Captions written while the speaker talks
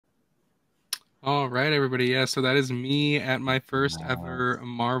All right, everybody. Yeah, so that is me at my first ever Nice.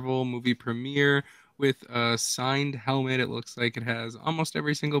 Marvel movie premiere with a signed helmet. It looks like it has almost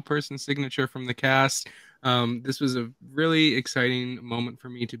every single person's signature from the cast. This was a really exciting moment for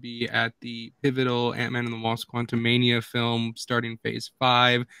me to be at the pivotal Ant-Man and the Wasp Quantumania film starting phase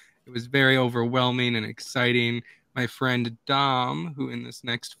 5. It was very overwhelming and exciting. My friend Dom, who in this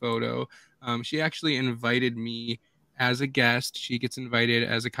next photo, she actually invited me as a guest. She gets invited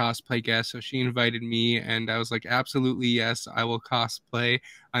as a cosplay guest. So she invited me, and I was like, absolutely, yes, I will cosplay.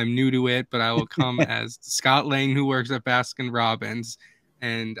 I'm new to it, but I will come as Scott Lang, who works at Baskin Robbins.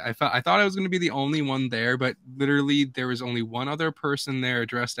 And I thought I was going to be the only one there, but literally there was only one other person there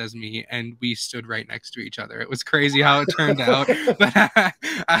dressed as me, and we stood right next to each other. It was crazy how it turned out, but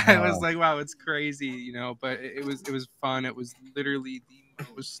I was Uh, like, wow, it's crazy, you know. But it was fun. It was literally the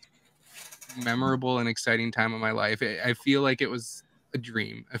most memorable and exciting time of my life. I feel like it was a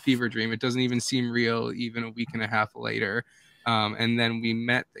dream, a fever dream. It doesn't even seem real even a week and a half later. And then we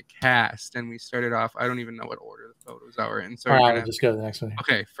met the cast and we started off. I don't even know what order the photos are in. So All you're right, we'll gonna. just go to the next one.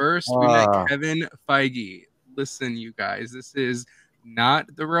 Okay, first we met uh, Kevin Feige. Listen, you guys, this is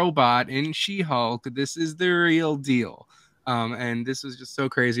not the robot in She-Hulk. This is the real deal. And this was just so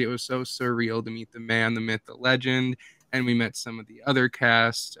crazy. It was so surreal to meet the man, the myth, the legend. And we met some of the other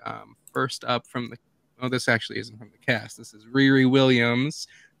cast. First up from the, oh, this actually isn't from the cast. This is Riri Williams,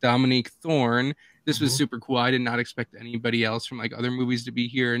 Dominique Thorne. This was Mhm. super cool. I did not expect anybody else from like other movies to be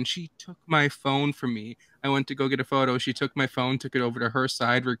here. And she took my phone from me. I went to go get a photo. She took my phone, took it over to her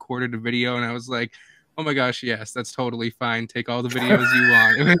side, recorded a video, and I was like, "Oh my gosh, yes, that's totally fine. Take all the videos you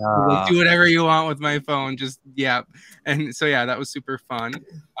want. Like, uh, do whatever you want with my phone. Just yeah." And so yeah, that was super fun.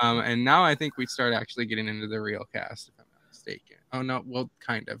 And now I think we start actually getting into the real cast, if I'm not mistaken. Oh no, well,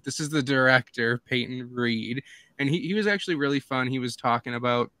 kind of. This is the director, Peyton Reed, and he was actually really fun. He was talking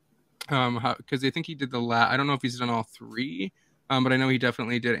about how, because I think he did I don't know if he's done all three, but I know he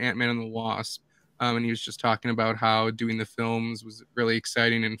definitely did Ant-Man and the Wasp. And he was just talking about how doing the films was really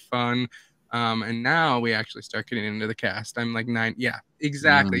exciting and fun. And now we actually start getting into the cast. I'm like nine. Yeah,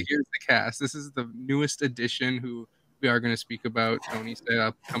 exactly. mm. Here's the cast. This is the newest addition who we are going to speak about. Tony said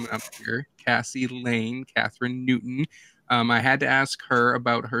up coming up here. Cassie Lane, Catherine Newton. I had to ask her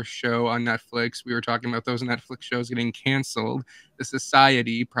about her show on Netflix. We were talking about those Netflix shows getting canceled. The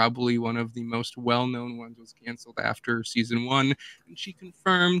Society, probably one of the most well-known ones, was canceled after season 1, and she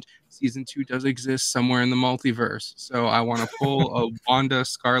confirmed season 2 does exist somewhere in the multiverse. So I want to pull a Wanda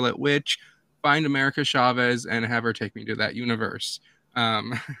Scarlet Witch, find America Chavez, and have her take me to that universe.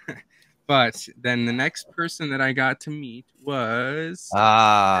 Um, but then the next person that I got to meet was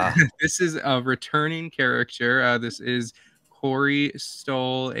Ah, this is a returning character. This is Corey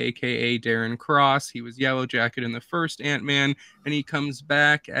Stoll, aka Darren Cross. He was Yellow Jacket in the first Ant-Man, and he comes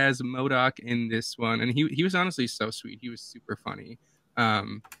back as MODOK in this one. And he was honestly so sweet. He was super funny.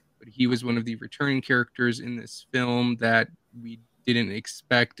 But he was one of the returning characters in this film that we didn't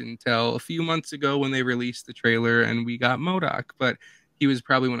expect until a few months ago when they released the trailer and we got MODOK. But he was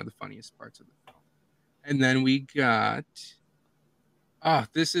probably one of the funniest parts of the film. And then we got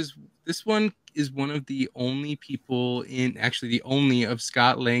this one is one of the only people in actually the only of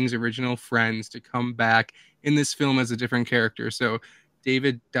Scott Lang's original friends to come back in this film as a different character. So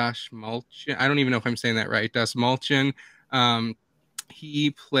David Dashmalchian, I don't even know if I'm saying that right. Dashmalchian, um, he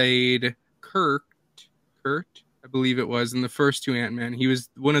played Kurt, I believe it was in the first two Ant-Man. He was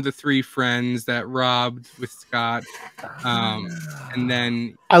one of the three friends that robbed with Scott. Um, and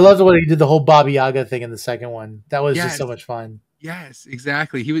then I love the way he did the whole Baba Yaga thing in the second one. That was just yes, so much fun. yes,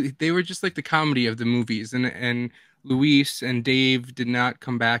 exactly. They were just like the comedy of the movies, and Luis and Dave did not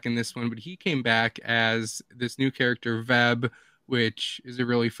come back in this one, but he came back as this new character Veb, which is a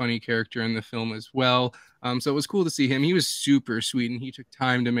really funny character in the film as well. So it was cool to see him. He was super sweet, and he took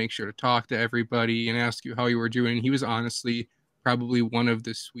time to make sure to talk to everybody and ask you how you were doing. He was honestly probably one of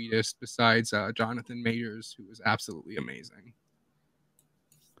the sweetest, besides Jonathan Majors, who was absolutely amazing.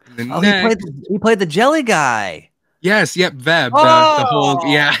 And the oh, next he played the jelly guy. Yes, yep, Veb, the whole Oh,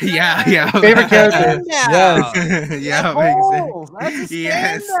 yeah, yeah, that's Favorite yeah. character. a Yes. standout. That Yeah, exactly. pulls. That's a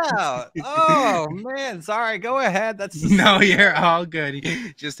Yes. standout. Oh man, sorry. Go ahead. That's just No, you're all good.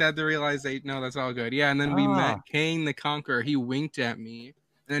 Just had to realize that no, that's all good. Yeah, and then we met ah. Kang the Conqueror. He winked at me,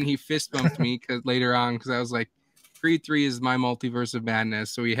 and then he fist bumped me because later on, because I was like, Creed 3 is my multiverse of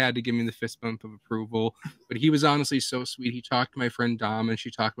madness, so he had to give me the fist bump of approval. But he was honestly so sweet. He talked to my friend Dom, and she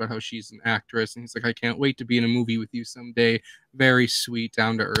talked about how she's an actress, and he's like, I can't wait to be in a movie with you someday. Very sweet,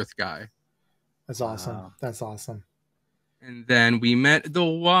 down to earth guy. That's awesome. That's awesome. And then we met the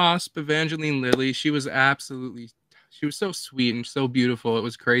Wasp, Evangeline Lilly. She was absolutely she was so sweet and so beautiful. It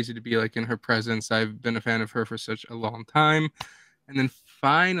was crazy to be like in her presence. I've been a fan of her for such a long time. And then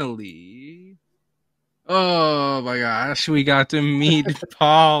finally, oh my gosh, we got to meet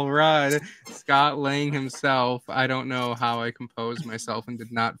Paul Rudd, Scott Lang himself. I don't know how I composed myself and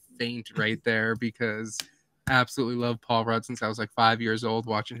did not faint right there because I absolutely love Paul Rudd since I was like 5 years old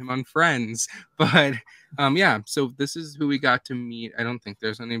watching him on Friends. But yeah, so this is who we got to meet. I don't think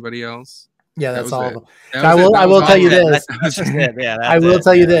there's anybody else. Yeah, That that's was all it. of them. That I was it. will. That I was will tell all you of it. this. That's just it. Yeah, I that's will it.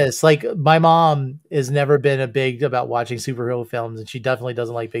 tell you Yeah. this. Like, my mom has never been a big about watching superhero films, and she definitely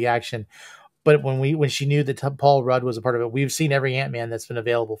doesn't like big action. But when she knew that Paul Rudd was a part of it, we've seen every Ant-Man that's been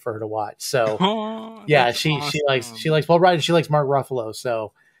available for her to watch. So Oh, yeah, that's she likes awesome. Paul Rudd, and she likes Mark Ruffalo.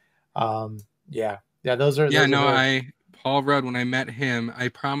 So um, yeah, Yeah, those are no, her. Paul Rudd, when I met him, I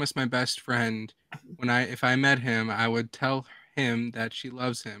promised my best friend if I met him, I would tell him that she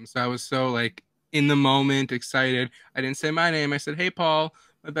loves him. So I was so like in the moment, excited. I didn't say my name. I said, "Hey Paul,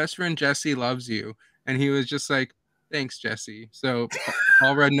 my best friend Jesse loves you." And he was just like, "Thanks, Jesse." So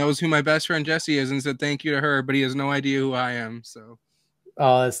Paul Rudd knows who my best friend Jesse is and said thank you to her, but he has no idea who I am. So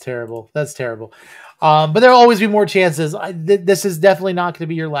Oh, that's terrible. That's terrible. But there'll always be more chances. This is definitely not going to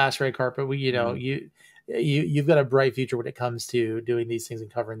be your last red carpet. You've got a bright future when it comes to doing these things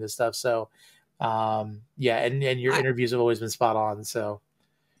and covering this stuff. So, yeah, and your I, interviews have always been spot on. So,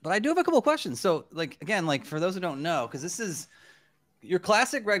 but I do have a couple of questions. So, like again, like for those who don't know, because this is your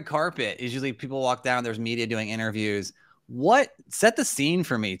classic red carpet is usually people walk down, there's media doing interviews. What set the scene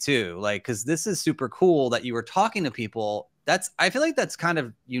for me too? Like, because this is super cool that you were talking to people. I feel like that's kind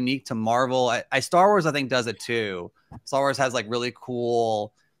of unique to Marvel. Star Wars, I think, does it too. Star Wars has like really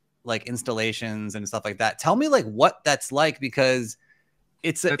cool like installations and stuff like that. Tell me like what that's like because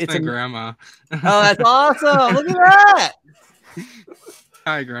that's it's my a grandma. oh, that's awesome. Look at that.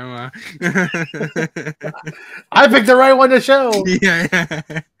 Hi, grandma. I picked the right one to show. Yeah.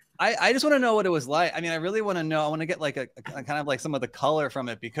 I just want to know what it was like. I mean, I really want to know. I want to get like a kind of like some of the color from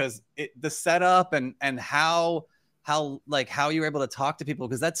it because the setup and how you were able to talk to people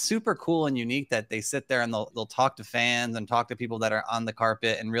because that's super cool and unique that they sit there and they'll talk to fans and talk to people that are on the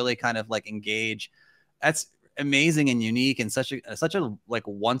carpet and really kind of like engage. That's amazing and unique and such a like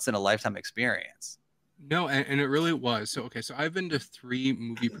once in a lifetime experience. No, and it really was. So okay, so I've been to three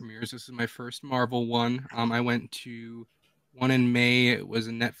movie premieres. This is my first Marvel one. I went to one in May. It was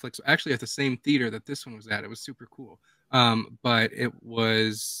a Netflix, actually at the same theater that this one was at. It was super cool. But it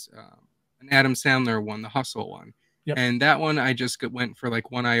was an Adam Sandler one, the Hustle one. Yep. And that one I just went for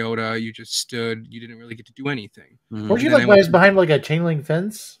like one iota. You just stood. You didn't really get to do anything. Weren't And you then like I went to behind like a chain link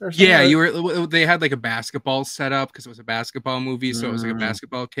fence or something? yeah, you were. They had like a basketball set up because it was a basketball movie, so it was like a Mm.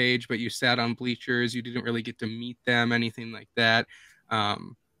 basketball cage. But you sat on bleachers. You didn't really get to meet them, anything like that.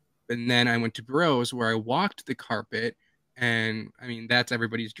 Um, and then I went to Bros where I walked the carpet, and I mean that's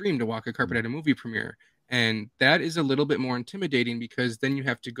everybody's dream to walk a carpet at a movie premiere, and that is a little bit more intimidating because then you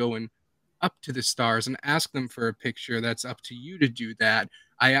have to go and up to the stars and ask them for a picture. That's up to you to do that.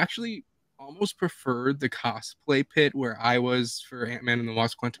 I actually almost preferred the cosplay pit where I was for Ant-Man and the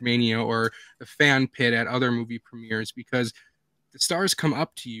Wasp: Quantumania or the fan pit at other movie premieres because the stars come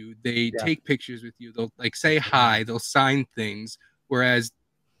up to you, they Yeah. take pictures with you, they'll like say hi, they'll sign things. Whereas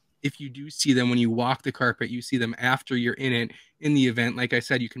if you do see them when you walk the carpet, you see them after you're in it in the event. Like I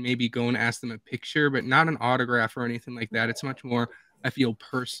said, you can maybe go and ask them a picture, but not an autograph or anything like that. It's much more, I feel,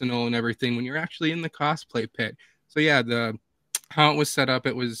 personal and everything when you're actually in the cosplay pit. So yeah, the how it was set up,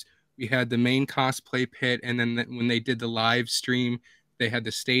 it was we had the main cosplay pit, and then when they did the live stream, they had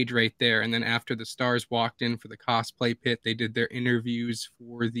the stage right there. And then after the stars walked in for the cosplay pit, they did their interviews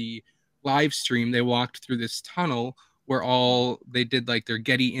for the live stream. They walked through this tunnel where all they did like their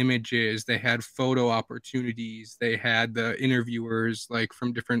Getty images, they had photo opportunities, they had the interviewers like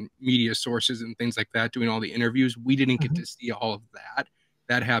from different media sources and things like that doing all the interviews. We didn't get Mhm. to see all of that.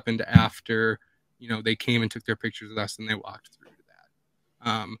 That happened after, they came and took their pictures with us and they walked through to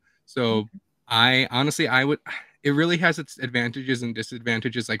that. So I honestly, I would, it really has its advantages and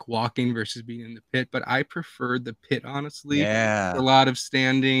disadvantages, like walking versus being in the pit. But I preferred the pit, honestly. A Yeah. lot of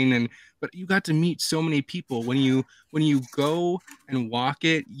standing but you got to meet so many people when you go and walk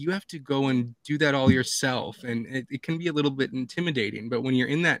it. You have to go and do that all yourself, and it can be a little bit intimidating. But when you're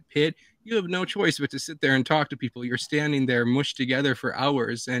in that pit, you have no choice but to sit there and talk to people. You're standing there mushed together for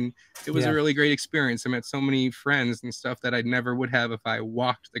hours, and it was a Yeah. really great experience. I met so many friends and stuff that I never would have if I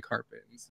walked the carpet.